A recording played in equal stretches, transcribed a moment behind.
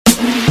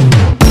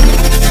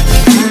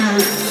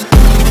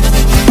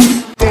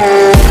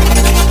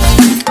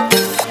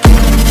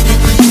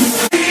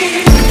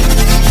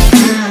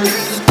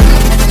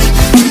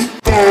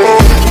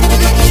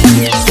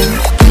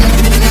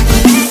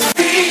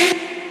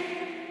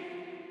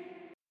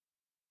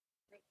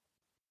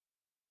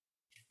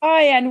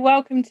Hi, and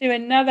welcome to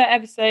another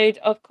episode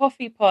of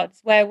CoffeePods,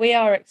 where we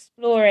are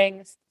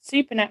exploring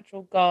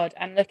supernatural God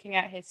and looking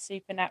at his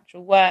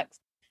supernatural works.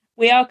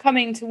 We are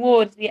coming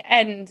towards the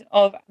end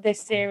of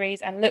this series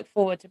and look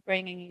forward to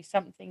bringing you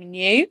something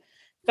new.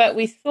 But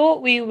we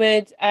thought we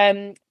would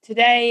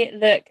today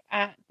look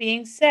at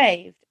being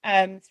saved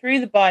through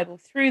the Bible,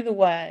 through the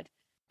Word,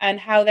 and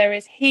how there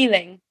is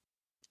healing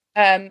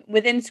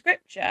within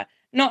Scripture.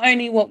 Not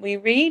only what we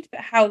read,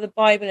 but how the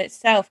Bible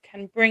itself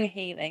can bring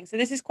healing. So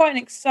this is quite an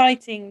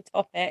exciting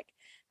topic.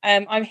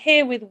 I'm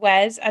here with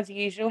Wes, as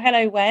usual.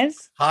 Hello,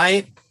 Wes.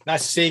 Hi,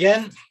 nice to see you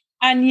again.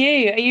 And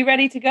you, are you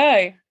ready to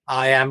go?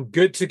 I am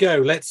good to go.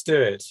 Let's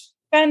do it.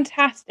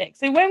 Fantastic.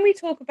 So when we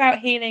talk about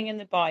healing in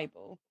the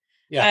Bible,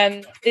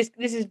 Yeah. this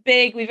is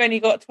big. We've only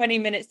got 20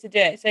 minutes to do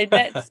it. So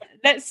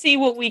let's see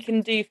what we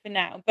can do for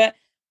now. But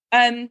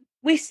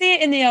we see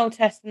it in the Old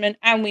Testament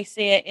and we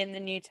see it in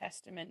the New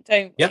Testament,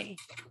 don't we?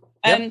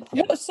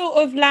 What sort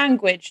of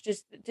language do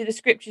the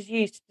scriptures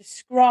use to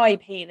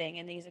describe healing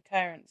in these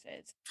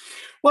occurrences?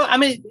 Well, I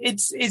mean,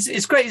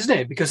 it's great, isn't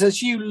it? Because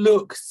as you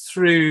look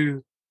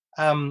through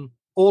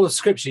all of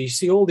Scripture, you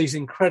see all these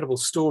incredible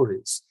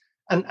stories,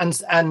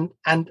 and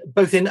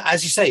both in,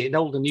 as you say, in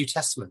Old and New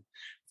Testament,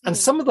 and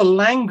some of the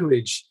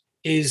language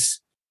is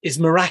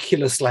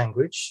miraculous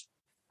language.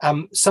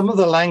 Some of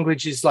the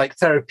language is like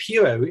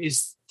therapeuo,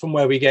 is from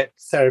where we get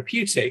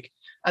therapeutic,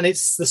 and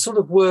it's the sort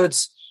of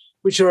words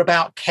which are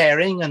about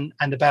caring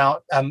and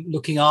about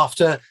looking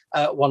after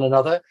one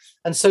another.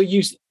 And so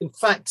in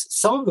fact,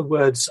 some of the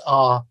words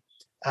are,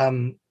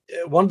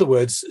 one of the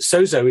words,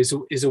 sozo,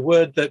 is a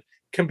word that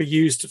can be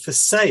used for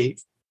save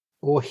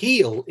or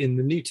heal in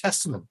the New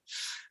Testament.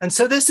 And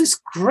so there's this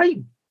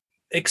great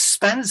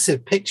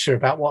expansive picture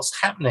about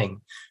what's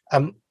happening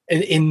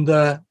in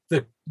the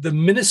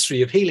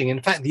ministry of healing.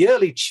 In fact, the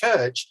early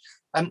church,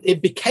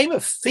 it became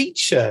a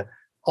feature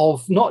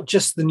of not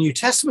just the New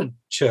Testament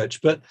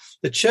church, but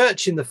the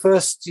church in the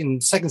first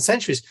and second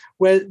centuries,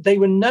 where they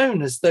were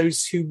known as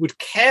those who would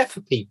care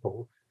for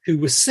people who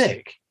were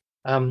sick.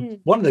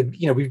 One of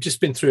the, we've just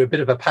been through a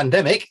bit of a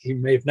pandemic, you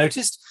may have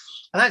noticed,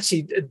 and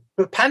actually,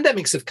 but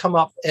pandemics have come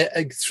up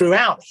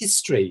throughout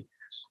history.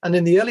 And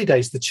in the early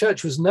days, the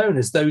church was known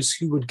as those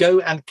who would go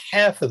and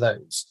care for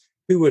those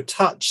who were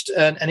touched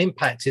and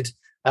impacted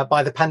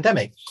by the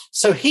pandemic.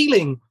 So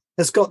healing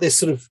has got this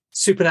sort of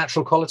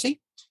supernatural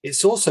quality.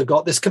 It's also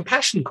got this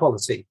compassion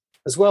quality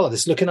as well,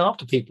 this looking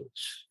after people.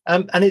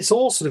 And it's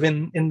all sort of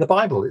in the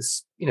Bible.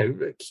 It's,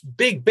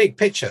 big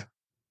picture.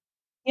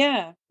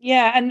 Yeah.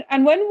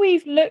 And when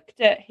we've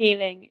looked at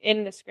healing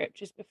in the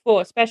scriptures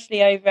before,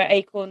 especially over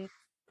Acorn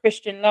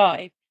Christian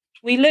Live,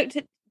 we looked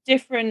at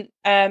different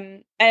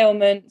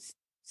ailments,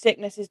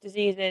 sicknesses,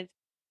 diseases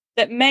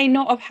that may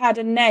not have had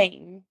a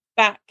name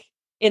back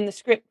in the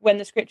script when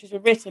the scriptures were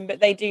written, but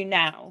they do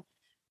now.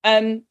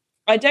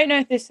 I don't know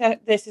if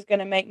this is going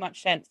to make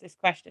much sense, this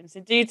question. So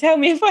do tell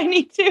me if I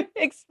need to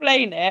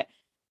explain it.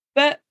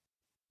 But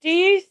do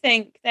you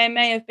think there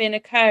may have been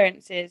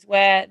occurrences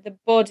where the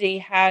body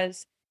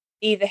has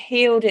either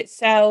healed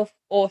itself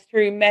or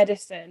through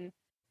medicine,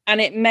 and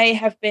it may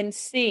have been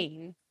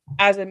seen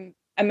as a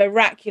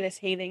miraculous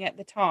healing at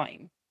the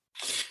time?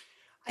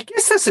 I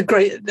guess that's a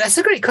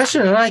great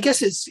question, and I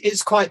guess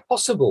it's quite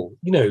possible.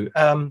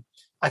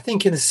 I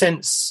think in a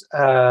sense,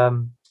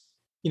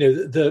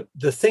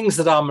 the things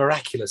that are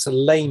miraculous, a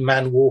lame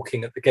man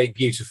walking at the gate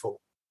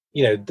beautiful,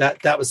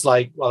 that was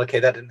like, well, okay,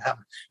 that didn't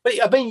happen. But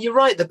I mean, you're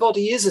right, the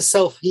body is a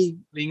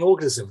self-healing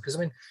organism, because I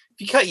mean,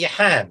 if you cut your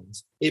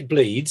hand, it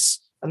bleeds,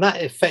 and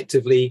that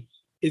effectively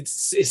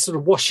it's sort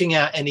of washing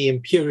out any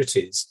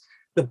impurities.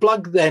 The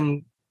blood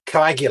then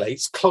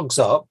coagulates, clogs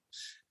up,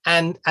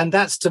 and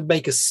that's to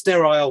make a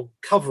sterile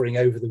covering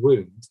over the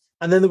wound,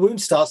 and then the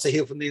wound starts to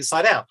heal from the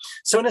inside out.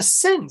 So in a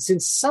sense, in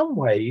some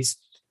ways,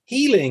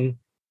 healing,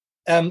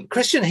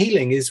 Christian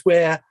healing, is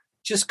where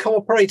just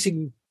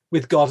cooperating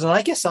with God, and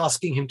I guess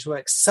asking him to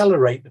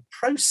accelerate the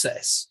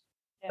process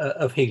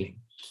of healing.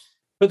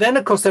 But then,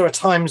 of course, there are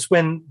times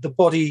when the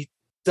body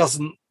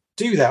doesn't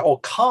do that or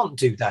can't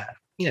do that.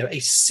 A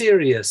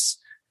serious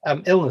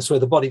illness where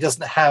the body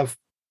doesn't have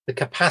the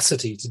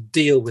capacity to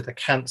deal with a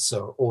cancer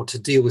or to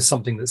deal with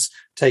something that's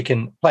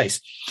taken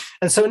place.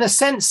 And so in a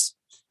sense,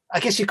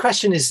 I guess your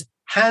question is,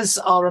 has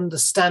our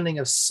understanding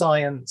of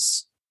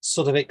science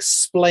sort of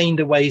explained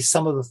away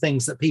some of the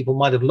things that people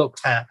might have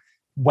looked at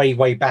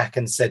way back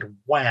and said,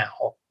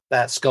 wow,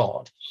 that's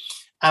God?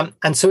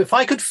 And so if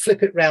I could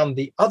flip it round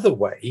the other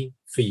way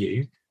for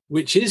you,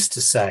 which is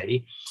to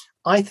say,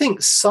 I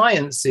think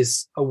science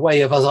is a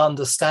way of us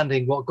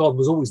understanding what God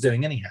was always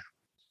doing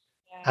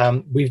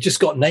anyhow. We've just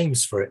got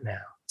names for it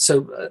now.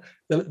 So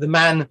the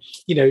man,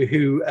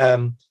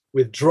 who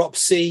with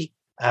dropsy,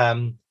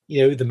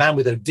 the man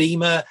with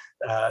edema,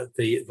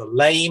 the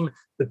lame,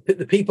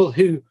 the people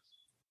who,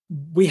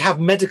 we have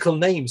medical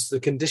names for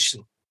the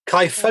condition.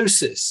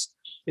 Kyphosis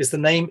is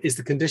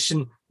the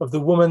condition of the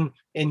woman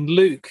in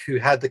Luke who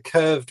had the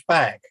curved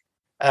back.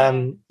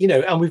 And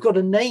we've got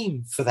a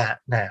name for that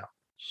now.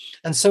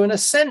 And so in a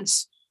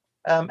sense,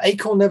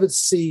 Acorn never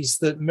sees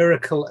that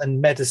miracle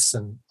and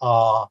medicine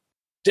are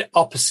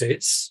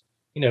opposites.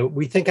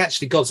 We think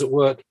actually God's at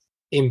work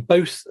in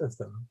both of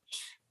them.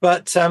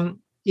 But,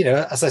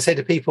 as I say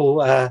to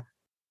people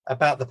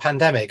about the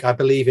pandemic, I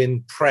believe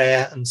in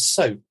prayer and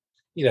soap.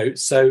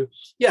 So,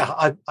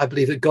 yeah, I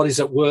believe that God is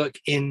at work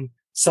in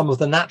some of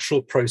the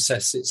natural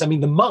processes. I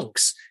mean, the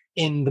monks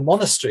in the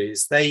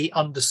monasteries, they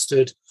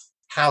understood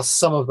how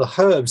some of the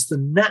herbs, the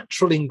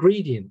natural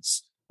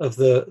ingredients of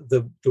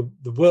the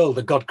world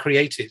that God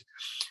created,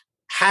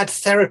 had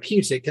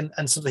therapeutic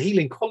and sort of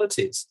healing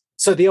qualities.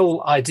 So the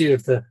old idea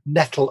of the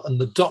nettle and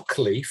the dock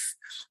leaf,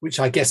 which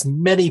I guess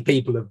many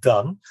people have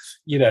done,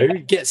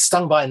 get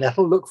stung by a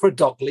nettle, look for a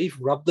dock leaf,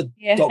 rub the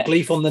dock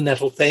leaf on the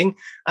nettle thing,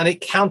 and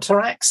it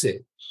counteracts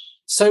it.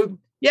 So,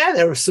 yeah,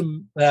 there are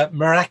some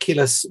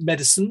miraculous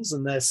medicines,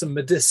 and there's some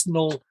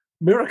medicinal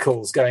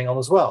miracles going on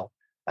as well.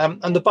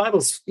 And the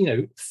Bible's,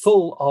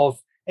 full of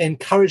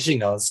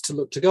encouraging us to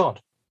look to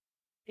God.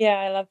 Yeah,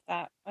 I love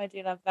that. I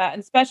do love that.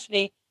 And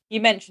especially you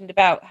mentioned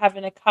about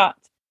having a cut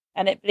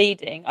and it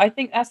bleeding. I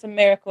think that's a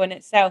miracle in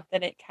itself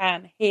that it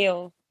can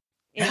heal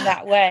in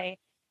that way,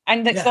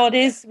 and that God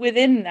is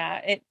within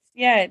that.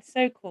 It's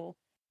so cool.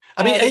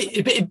 I mean,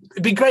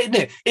 it'd be great,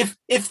 isn't it?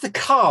 If the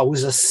car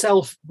was a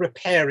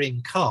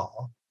self-repairing car,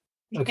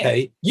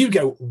 okay, you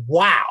go,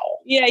 wow.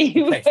 Yeah,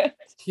 you would.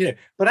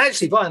 But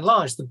actually, by and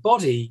large, the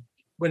body,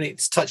 when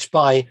it's touched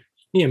by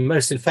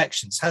most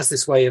infections, has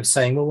this way of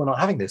saying, well, we're not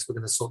having this, we're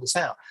going to sort this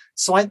out.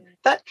 So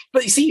but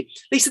you see,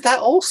 Lisa, that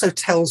also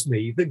tells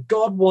me that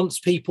God wants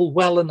people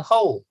well and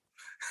whole.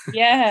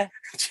 Yeah.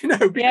 Because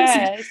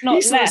it's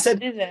not left,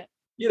 is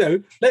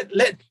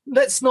it?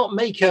 Let's not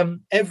make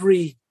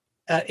every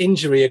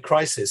injury a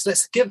crisis.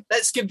 Let's give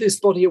this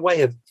body a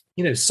way of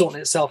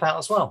sorting itself out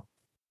as well.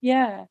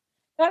 Yeah,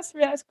 that's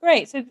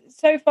great.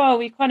 So far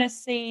we've kind of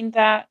seen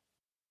that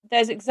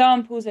there's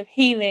examples of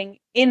healing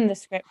in the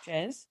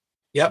scriptures.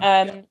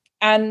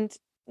 And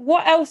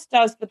what else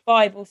does the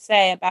Bible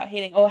say about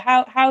healing, or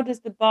how does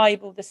the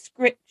Bible, the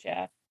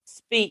scripture,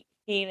 speak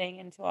healing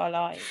into our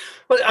lives?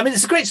 Well, I mean,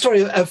 it's a great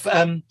story of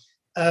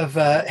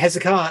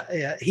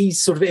Hezekiah.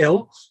 He's sort of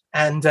ill,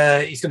 and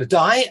he's going to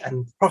die.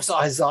 And Prophet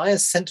Isaiah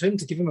is sent to him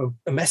to give him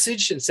a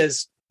message and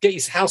says, "Get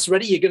his house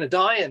ready. You're going to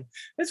die." And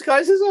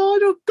Hezekiah says,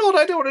 "Oh, God,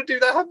 I don't want to do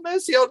that. Have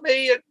mercy on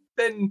me." And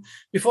then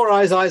before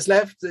Isaiah's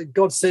left,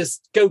 God says,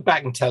 "Go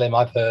back and tell him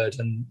I've heard,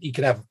 and he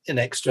can have an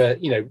extra,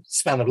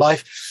 span of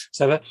life."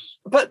 So,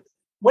 but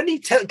when he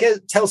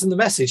tells him the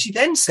message, he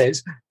then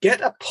says,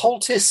 "Get a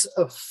poultice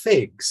of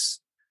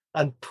figs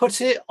and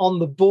put it on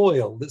the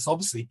boil that's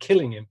obviously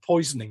killing him,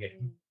 poisoning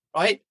him,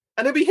 right?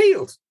 And he'll be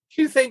healed."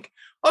 You think,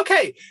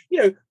 okay,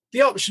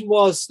 the option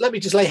was, let me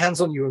just lay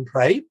hands on you and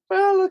pray.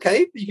 Well,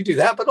 okay, you can do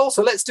that, but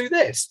also let's do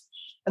this.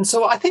 And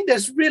so I think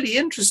there's really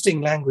interesting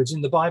language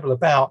in the Bible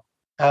about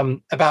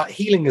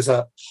healing as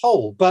a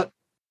whole. But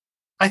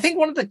I think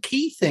one of the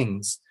key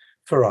things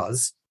for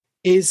us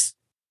is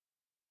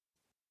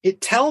it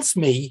tells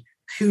me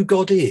who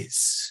God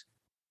is.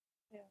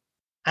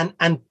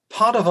 And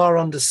part of our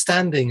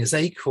understanding as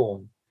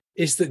Acorn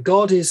is that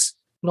God is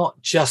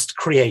not just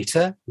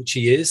creator, which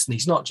he is, and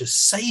he's not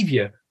just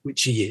savior,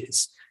 which he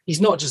is.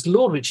 He's not just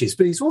Lord, which he is,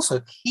 but he's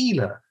also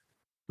healer,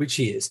 which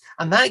he is.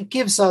 And that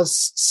gives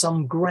us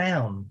some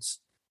ground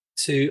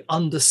to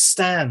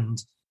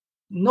understand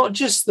not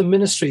just the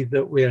ministry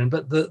that we're in,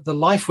 but the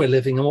life we're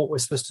living and what we're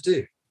supposed to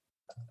do.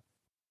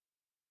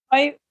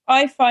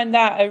 I find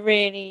that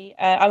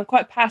I'm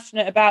quite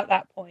passionate about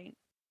that point.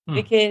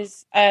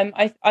 Because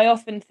I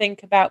often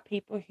think about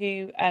people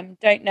who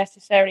don't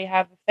necessarily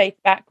have a faith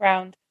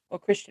background or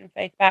Christian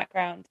faith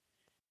background,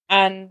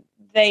 and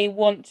they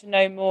want to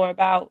know more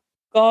about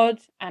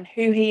God and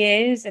who he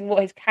is and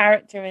what his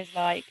character is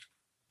like.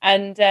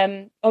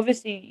 And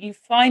obviously you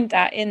find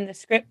that in the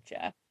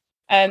scripture.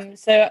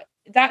 So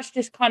that's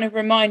just kind of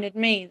reminded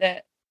me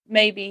that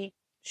maybe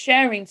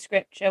sharing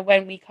scripture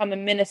when we come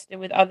and minister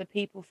with other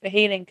people for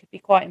healing could be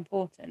quite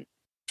important.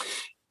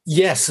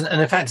 Yes,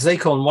 and in fact, as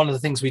Acorn, one of the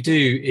things we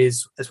do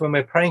is when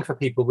we're praying for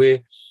people,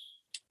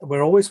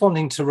 we're always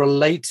wanting to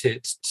relate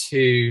it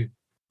to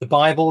the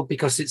Bible,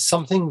 because it's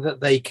something that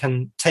they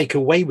can take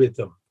away with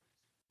them.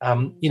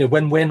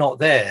 When we're not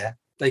there,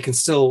 they can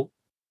still,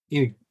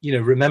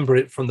 remember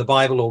it from the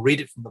Bible or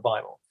read it from the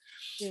Bible.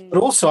 But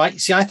also, I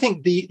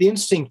think the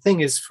interesting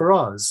thing is for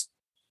us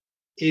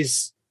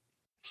is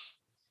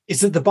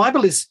that the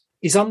Bible is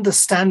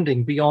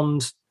understanding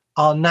beyond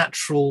our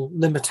natural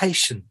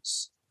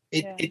limitations.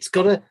 It's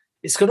got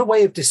a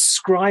way of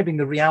describing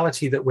the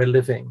reality that we're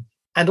living,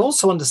 and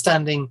also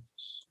understanding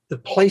the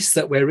place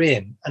that we're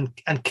in,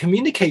 and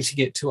communicating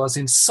it to us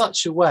in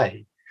such a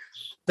way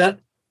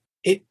that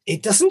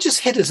it doesn't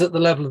just hit us at the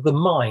level of the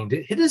mind.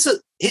 It hits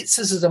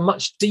us at a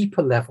much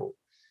deeper level.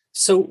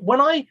 So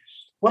when I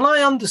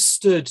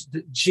understood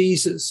that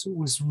Jesus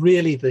was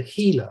really the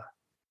healer,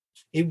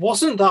 it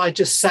wasn't that I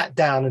just sat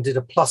down and did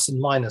a plus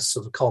and minus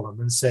sort of column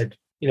and said,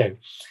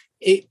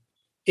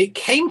 it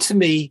came to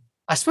me.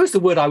 I suppose the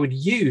word I would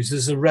use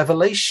as a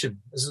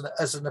revelation,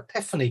 as an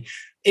epiphany.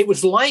 It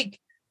was like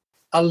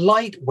a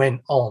light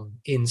went on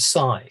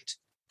inside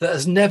that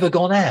has never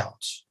gone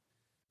out.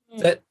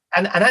 That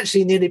and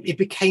actually in the end, it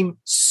became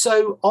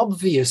so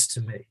obvious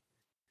to me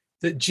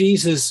that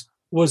Jesus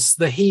was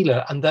the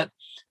healer, and that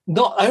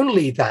not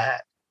only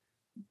that,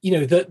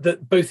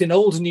 that both in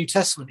Old and New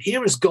Testament,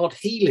 here is God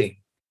healing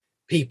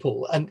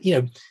people, and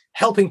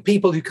helping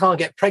people who can't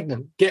get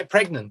pregnant,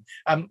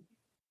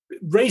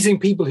 raising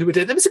people who were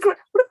dead. There was what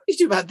do you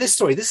do about this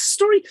story? This is a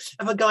story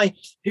of a guy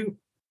who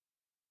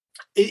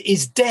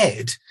is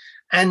dead,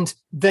 and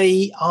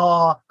they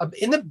are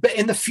in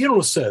the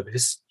funeral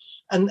service.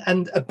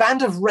 And a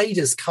band of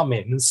raiders come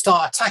in and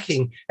start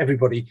attacking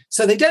everybody.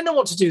 So they don't know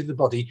what to do with the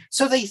body.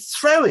 So they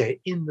throw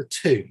it in the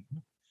tomb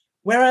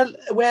where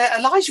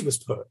Elijah was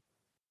put.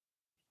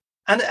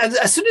 And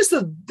as soon as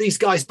these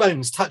guys'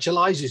 bones touch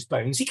Elijah's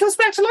bones, he comes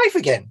back to life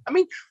again. I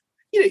mean,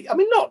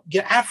 not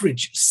your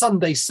average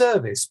Sunday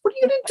service. What are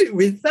you going to do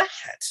with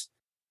that?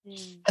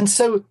 And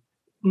so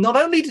not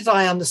only did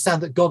I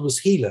understand that God was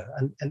healer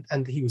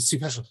and he was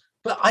supernatural,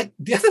 but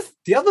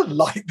the other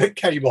light that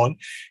came on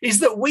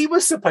is that we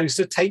were supposed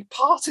to take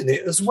part in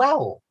it as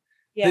well.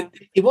 Yeah.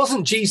 It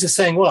wasn't Jesus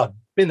saying, well, I've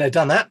been there,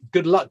 done that.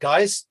 Good luck,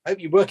 guys. Hope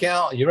you work it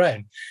out on your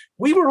own.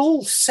 We were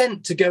all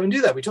sent to go and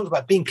do that. We talked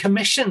about being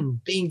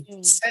commissioned,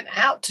 being sent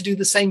out to do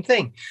the same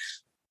thing.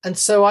 And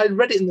so I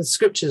read it in the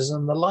scriptures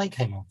and the light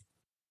came on.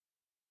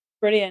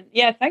 Brilliant.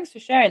 Yeah, thanks for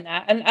sharing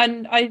that.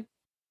 And I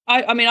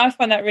mean, I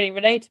find that really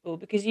relatable,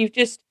 because you've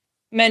just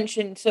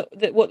mentioned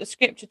that what the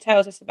scripture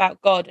tells us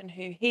about God and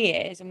who he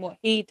is and what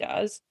he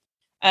does,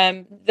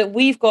 that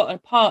we've got a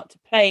part to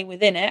play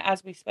within it,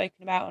 as we've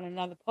spoken about on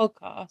another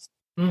podcast.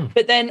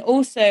 But then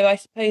also, I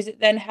suppose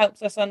it then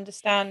helps us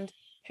understand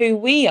who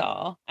we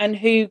are and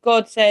who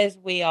God says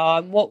we are,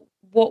 and what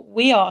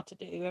we are to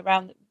do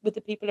with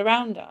the people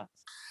around us.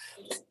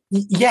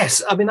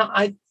 Yes, I mean,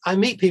 I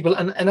meet people,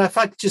 and if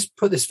I could just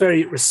put this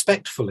very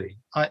respectfully,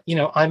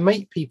 I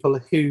meet people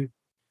who,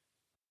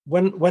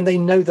 when they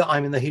know that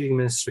I'm in the healing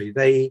ministry,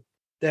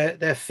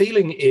 their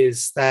feeling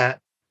is that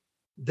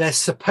they're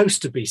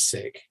supposed to be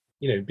sick,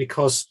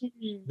 because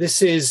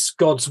this is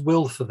God's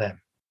will for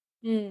them.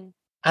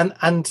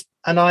 And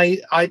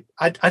I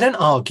don't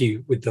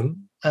argue with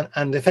them,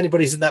 and if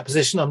anybody's in that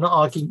position, I'm not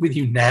arguing with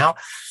you now.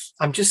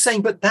 I'm just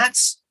saying, but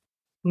that's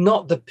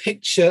not the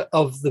picture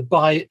of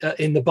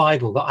in the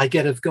Bible that I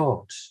get of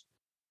God.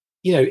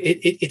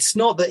 It's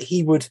not that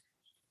he would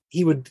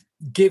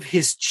give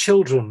his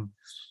children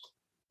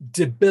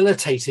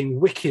debilitating,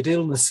 wicked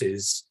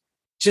illnesses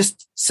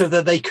just so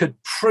that they could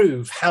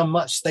prove how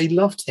much they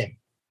loved him.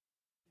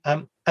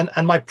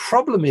 And my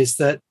problem is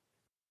that,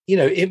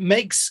 it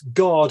makes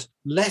God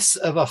less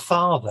of a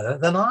father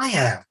than I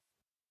am.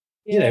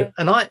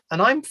 And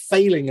I'm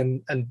failing,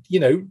 and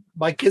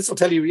my kids will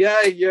tell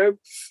you,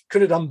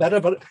 could have done better,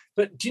 but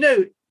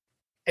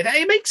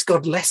it makes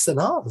God less than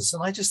us.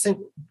 And I just think,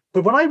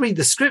 but when I read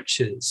the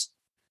scriptures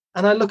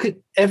and I look at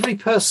every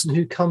person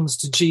who comes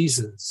to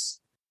Jesus,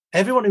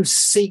 everyone who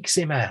seeks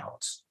him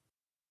out,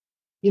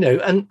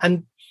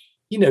 the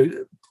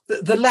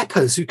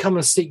lepers who come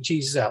and seek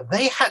Jesus out,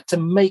 they had to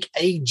make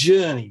a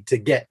journey to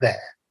get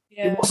there.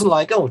 It wasn't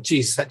like, oh,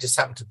 Jesus, that just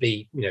happened to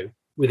be,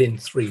 within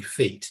 3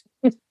 feet.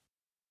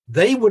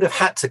 They would have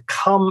had to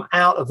come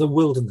out of the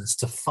wilderness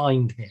to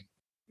find him.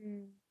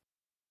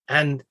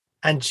 And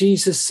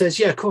Jesus says,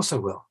 yeah, of course I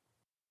will.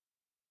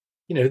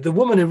 The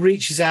woman who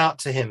reaches out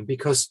to him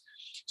because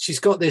she's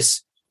got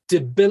this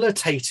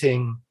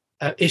debilitating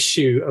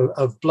issue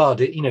of blood,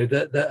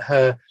 that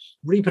her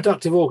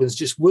reproductive organs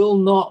just will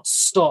not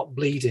stop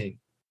bleeding.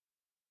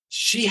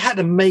 She had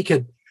to make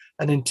an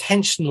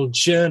intentional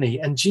journey.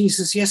 And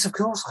Jesus, yes, of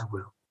course I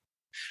will.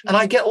 And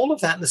I get all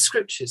of that in the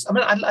scriptures. I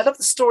mean, I love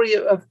the story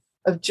of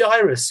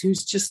Jairus,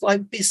 who's just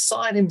like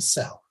beside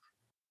himself.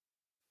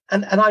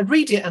 And I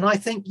read it and I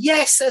think,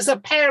 yes, as a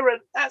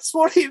parent, that's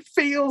what it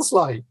feels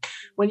like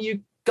when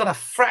you've got a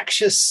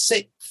fractious,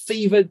 sick,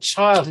 fevered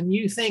child and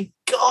you think,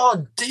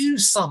 God, do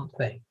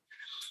something.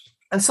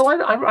 And so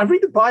I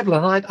read the Bible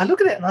and I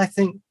look at it and I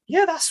think,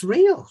 yeah, that's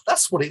real.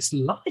 That's what it's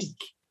like,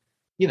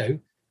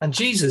 and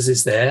Jesus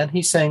is there and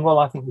he's saying, well,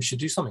 I think we should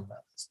do something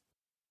about this.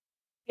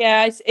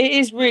 Yeah, it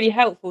is really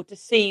helpful to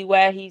see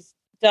where he's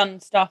done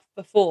stuff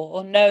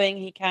before, knowing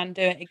he can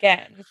do it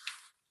again.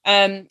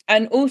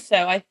 And also,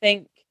 I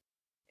think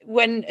I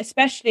find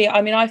especially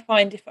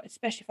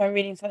if I'm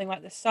reading something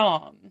like the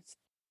Psalms,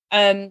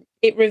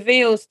 it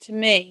reveals to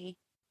me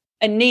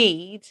a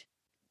need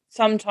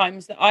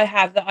sometimes that I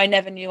have that I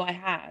never knew I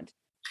had.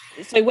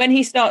 So when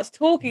he starts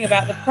talking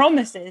about the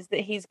promises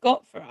that he's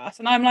got for us,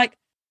 and I'm like,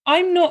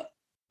 I'm not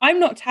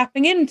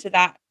tapping into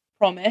that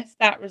promise,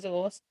 that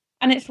resource,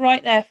 and it's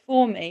right there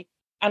for me,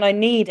 and I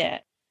need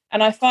it.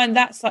 And I find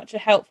that such a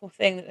helpful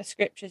thing that the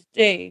scriptures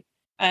do,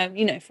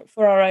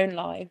 for our own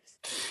lives.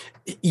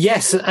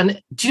 Yes,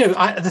 and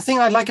the thing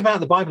I like about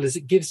the Bible is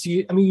it gives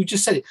you, I mean, you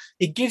just said it,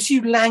 it gives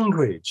you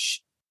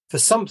language for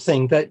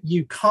something that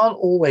you can't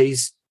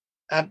always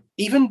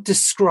even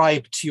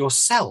describe to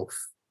yourself.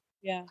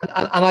 Yeah.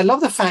 And I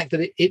love the fact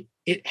that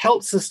it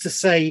helps us to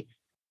say,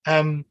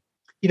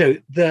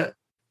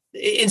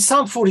 in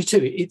Psalm 42,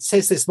 it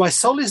says this: "My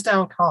soul is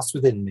downcast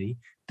within me,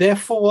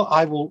 therefore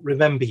I will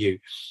remember you."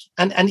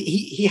 And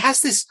he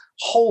has this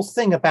whole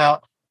thing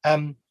about,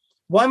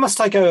 why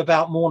must I go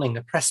about mourning,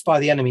 oppressed by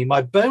the enemy?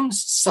 My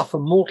bones suffer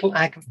mortal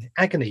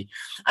agony.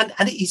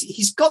 And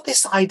he's got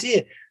this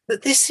idea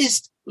that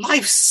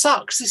life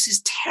sucks. This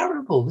is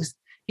terrible.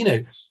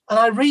 And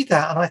I read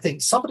that and I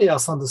think somebody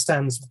else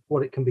understands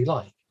what it can be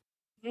like.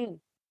 Mm.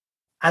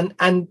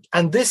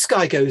 And this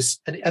guy goes,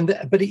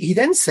 but he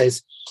then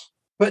says,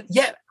 but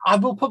yet I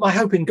will put my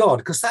hope in God,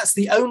 because that's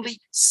the only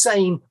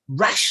sane,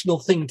 rational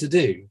thing to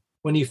do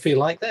when you feel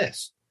like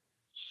this.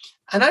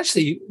 And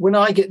actually, when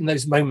I get in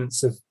those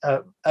moments of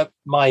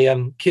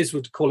my kids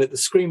would call it the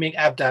screaming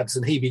abdabs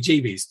and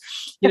heebie-jeebies,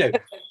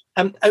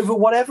 over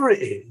whatever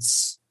it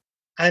is,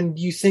 and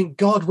you think,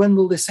 God, when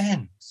will this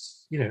end?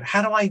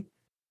 How do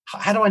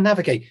I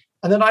navigate?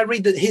 And then I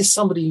read that here's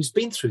somebody who's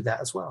been through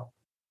that as well.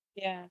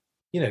 Yeah.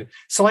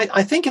 So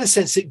I think in a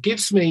sense it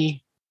gives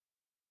me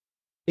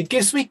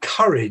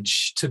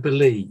courage to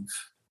believe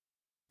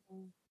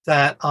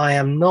that I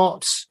am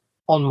not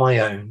on my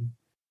own.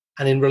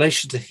 And in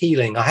relation to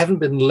healing, I haven't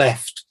been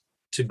left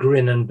to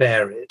grin and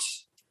bear it,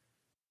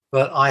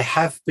 but I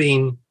have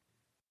been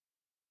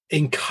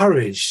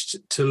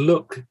encouraged to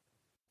look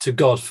to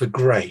God for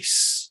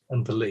grace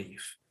and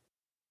believe.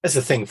 That's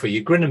a thing for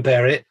you: grin and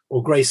bear it,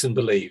 or grace and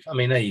believe. I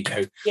mean, there you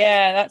go.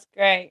 Yeah, that's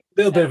great.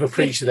 A little bit of a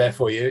preacher there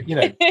for you,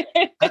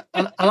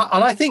 and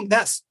I think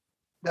that's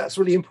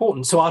really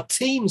important. So our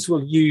teams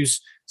will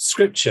use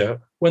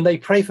scripture when they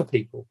pray for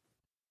people.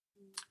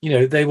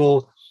 They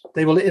will.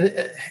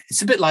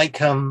 It's a bit like,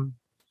 when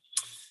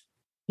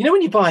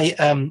you buy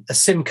a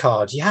SIM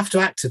card, you have to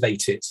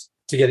activate it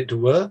to get it to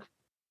work.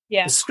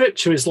 Yeah. The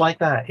scripture is like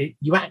that.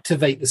 You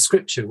activate the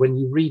scripture when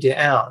you read it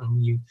out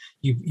and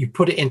you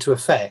put it into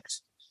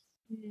effect.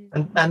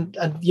 And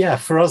yeah,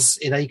 for us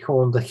in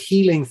Acorn, the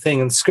healing thing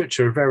and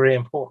scripture are very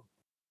important.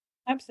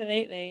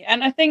 Absolutely.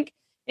 And I think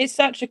it's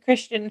such a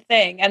Christian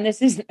thing, and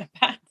this isn't a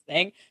bad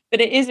thing,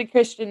 but it is a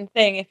Christian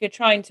thing. If you're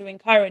trying to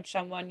encourage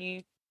someone,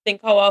 you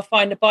think, I'll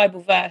find a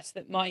Bible verse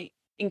that might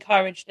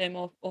encourage them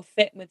or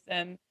fit with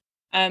them.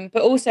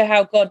 But also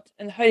how God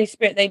and the Holy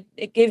Spirit,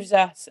 it gives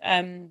us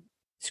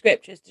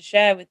scriptures to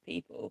share with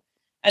people.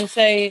 And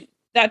so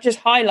that just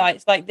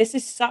highlights, like, this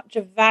is such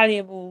a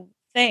valuable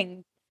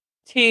thing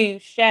to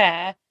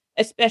share,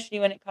 especially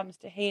when it comes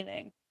to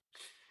healing.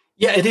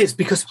 Yeah, it is,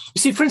 because you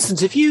see, for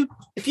instance, if you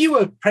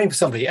were praying for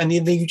somebody and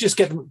you just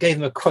gave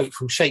them a quote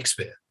from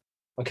Shakespeare,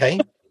 okay,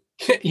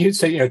 you'd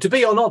say, to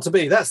be or not to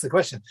be, that's the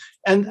question,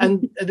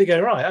 and they go,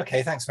 right,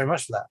 okay, thanks very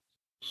much for that.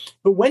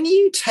 But when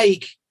you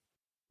take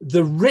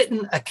the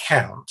written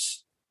account,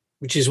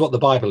 which is what the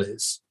Bible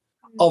is,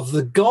 of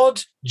the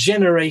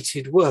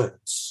God-generated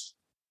words,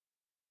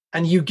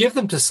 and you give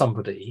them to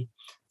somebody,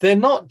 they're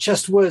not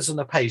just words on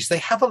a page, they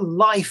have a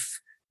life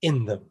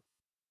in them.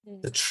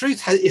 The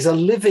truth is a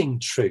living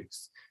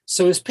truth.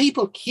 So as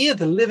people hear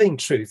the living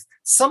truth,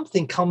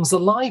 something comes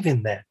alive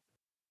in them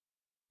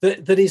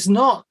that is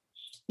not,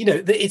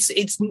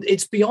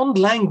 it's beyond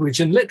language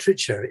and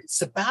literature.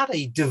 It's about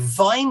a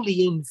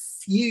divinely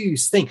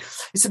infused thing.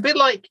 It's a bit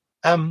like,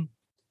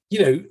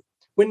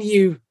 when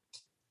you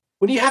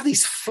have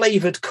these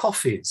flavored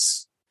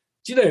coffees,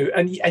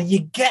 and you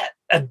get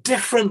a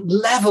different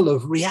level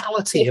of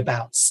reality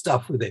about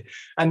stuff with it.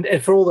 And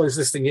for all those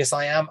listening, yes,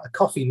 I am a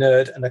coffee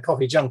nerd and a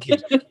coffee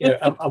junkie,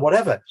 and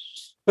whatever.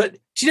 But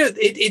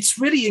it's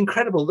really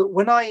incredible that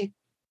when I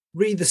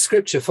read the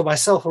scripture for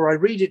myself, or I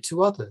read it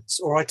to others,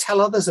 or I tell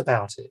others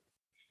about it,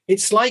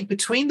 it's like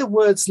between the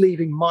words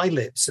leaving my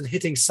lips and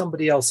hitting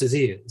somebody else's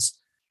ears,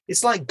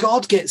 it's like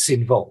God gets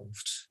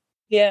involved,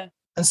 and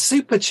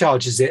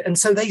supercharges it. And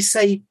so they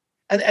say,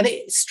 and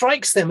it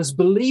strikes them as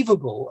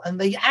believable,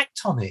 and they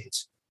act on it.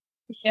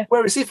 Yeah.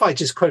 Whereas if I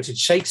just quoted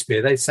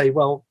Shakespeare, they'd say,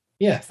 well,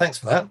 yeah, thanks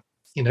for that,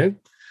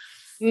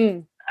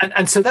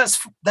 And so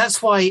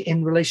that's why,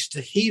 in relation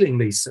to healing,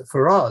 Lisa,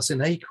 for us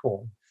in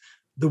Acorn,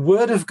 the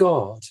word of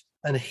God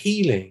and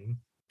healing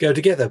go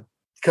together.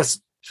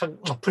 Because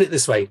I'll put it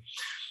this way,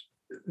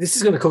 this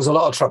is going to cause a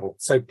lot of trouble.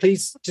 So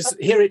please just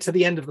hear it to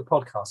the end of the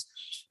podcast.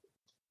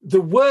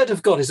 The word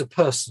of God is a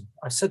person.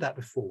 I've said that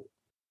before.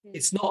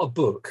 It's not a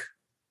book.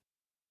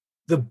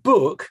 The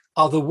book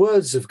are the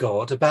words of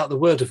God about the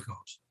word of God.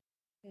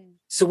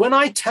 So when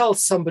I tell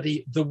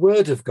somebody the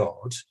word of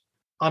God,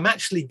 I'm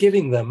actually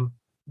giving them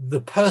the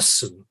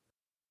person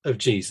of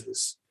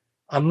Jesus.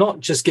 I'm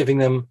not just giving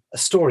them a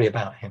story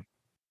about him.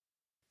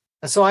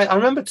 And so I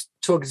remember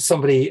talking to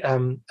somebody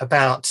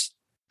about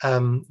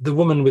the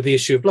woman with the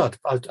issue of blood.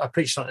 I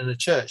preached on it in a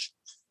church.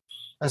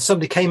 And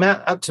somebody came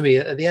up to me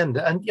at the end.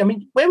 And I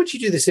mean, where would you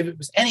do this if it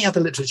was any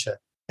other literature?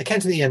 They came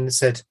to the end and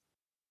said,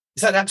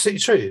 is that absolutely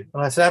true?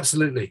 And I said,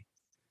 absolutely.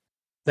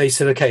 They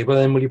said, okay, well,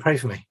 then will you pray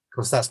for me?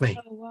 Because that's me.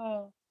 Oh,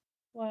 wow.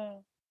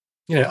 Wow.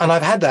 And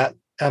I've had that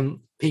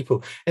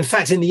people. In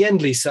fact, in the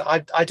end, Lisa,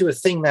 I do a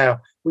thing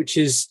now, which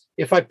is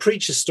if I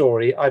preach a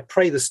story, I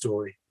pray the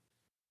story.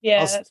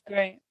 Yeah, that's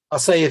great. I'll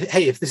say,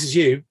 hey, if this is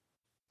you,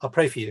 I'll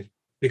pray for you.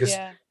 Because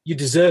you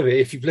deserve it.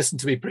 If you've listened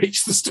to me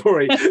preach the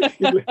story,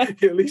 you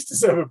at least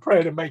deserve a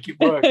prayer to make it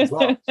work as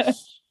well.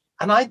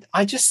 And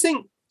I just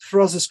think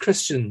for us as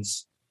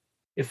Christians,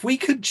 if we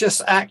could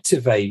just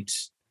activate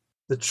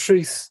the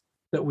truth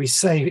that we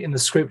say in the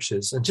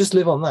scriptures and just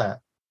live on that.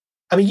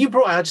 I mean, you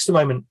brought out just a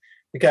moment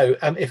ago,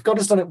 if God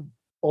has done it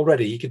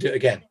already, he could do it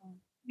again.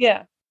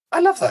 Yeah. I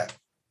love that.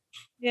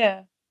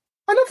 Yeah.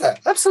 I love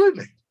that.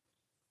 Absolutely.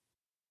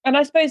 And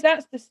I suppose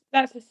that's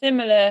a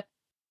similar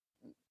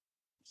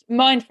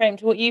mind frame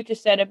to what you've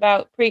just said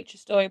about preach a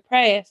story,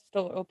 pray a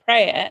story, or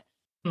pray it,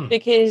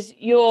 because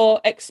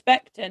you're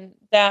expectant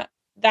that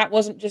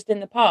wasn't just in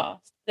the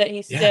past, that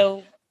he's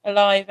still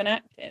alive and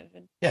active.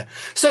 Yeah.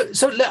 So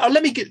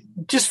let me get,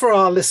 just for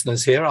our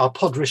listeners here, our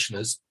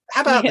podrishners,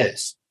 how about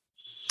this?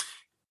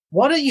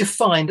 Why don't you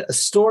find a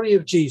story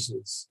of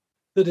Jesus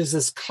that is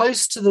as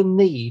close to the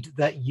need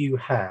that you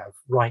have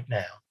right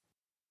now?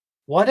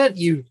 Why don't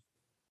you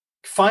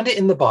find it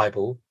in the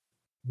Bible,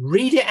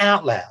 read it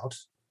out loud,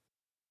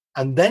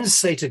 and then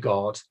say to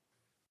God,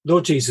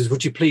 Lord Jesus,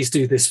 would you please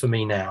do this for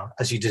me now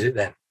as you did it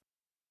then?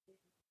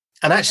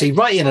 And actually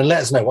write in and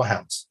let us know what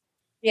happens.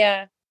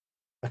 Yeah.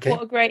 Okay.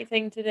 What a great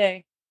thing to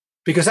do.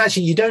 Because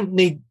actually you don't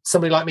need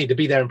somebody like me to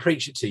be there and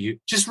preach it to you.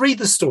 Just read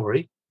the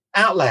story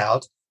out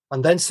loud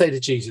and then say to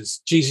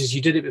Jesus, Jesus,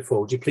 you did it before.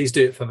 Would you please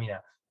do it for me now?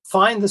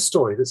 Find the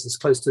story that's as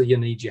close to your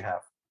need you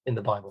have in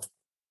the Bible.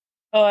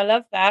 Oh, I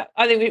love that.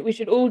 I think we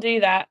should all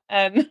do that.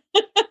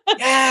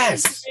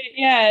 Yes.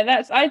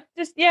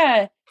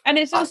 Yeah. And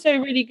it's also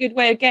a really good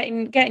way of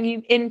getting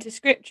you into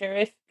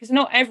scripture, because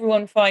not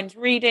everyone finds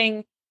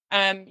reading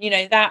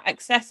that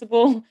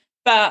accessible.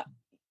 But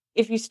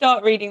if you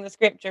start reading the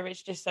scripture,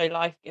 it's just so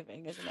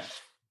life-giving, isn't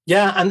it?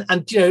 Yeah, and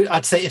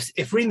I'd say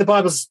if reading the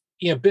Bible's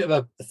a bit of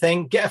a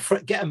thing, get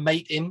a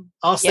mate in,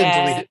 ask them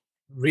to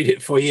read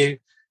it for you.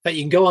 But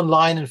you can go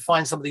online and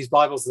find some of these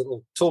Bibles that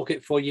will talk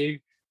it for you.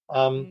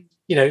 I've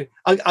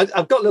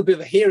got a little bit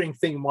of a hearing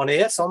thing in one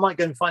ear, so I might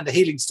go and find a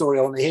healing story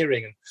on the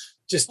hearing and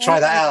just try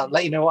that out and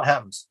let you know what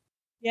happens.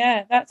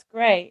 Yeah, that's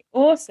great.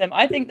 Awesome.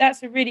 I think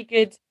that's a really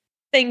good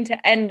thing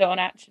to end on,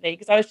 actually,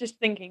 because I was just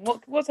thinking,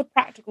 what's a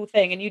practical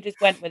thing, and you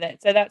just went with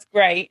it. So that's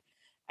great.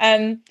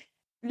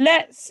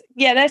 Let's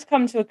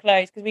come to a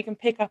close, because we can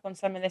pick up on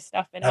some of this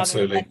stuff in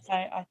other events,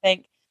 I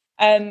think.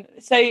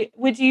 So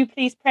would you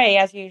please pray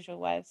as usual,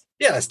 Wes?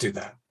 Yeah, let's do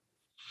that.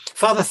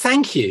 Father,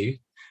 thank you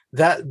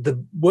that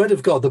the word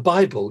of God, the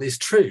Bible, is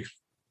true.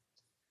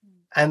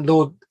 And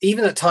Lord,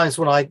 even at times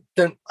when I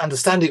don't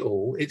understand it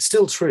all, it's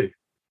still true.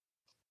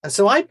 And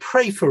so I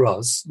pray for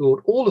us,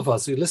 Lord, all of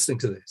us who are listening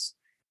to this.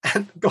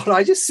 And God,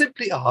 I just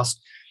simply ask,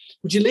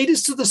 would you lead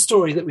us to the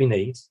story that we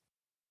need?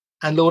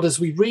 And Lord, as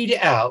we read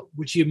it out,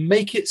 would you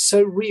make it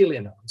so real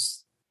in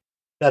us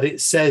that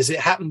it says it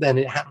happened then,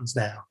 it happens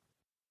now?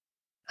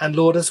 And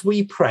Lord, as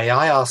we pray,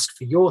 I ask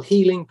for your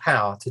healing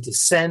power to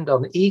descend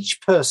on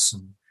each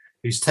person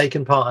who's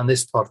taken part in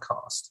this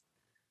podcast,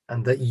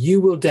 and that you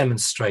will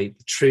demonstrate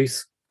the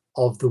truth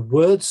of the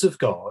words of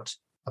God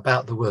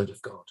about the word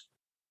of God.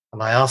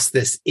 And I ask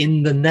this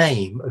in the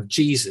name of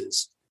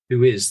Jesus,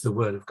 who is the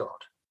word of God.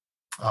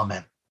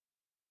 Amen.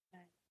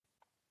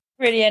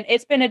 Brilliant.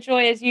 It's been a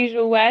joy as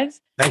usual,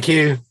 Wes. Thank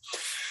you.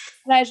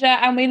 Pleasure.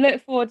 And we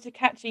look forward to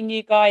catching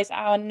you guys at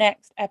our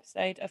next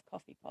episode of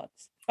Coffee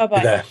Pods.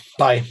 Bye-bye. There.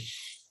 Bye.